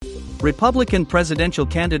Republican presidential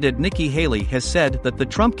candidate Nikki Haley has said that the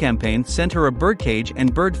Trump campaign sent her a birdcage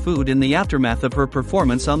and bird food in the aftermath of her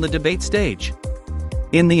performance on the debate stage.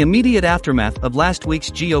 In the immediate aftermath of last week's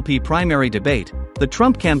GOP primary debate, the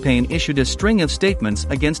Trump campaign issued a string of statements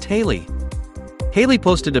against Haley. Haley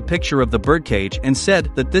posted a picture of the birdcage and said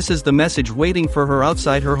that this is the message waiting for her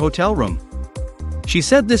outside her hotel room. She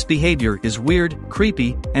said this behavior is weird,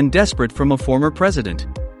 creepy, and desperate from a former president.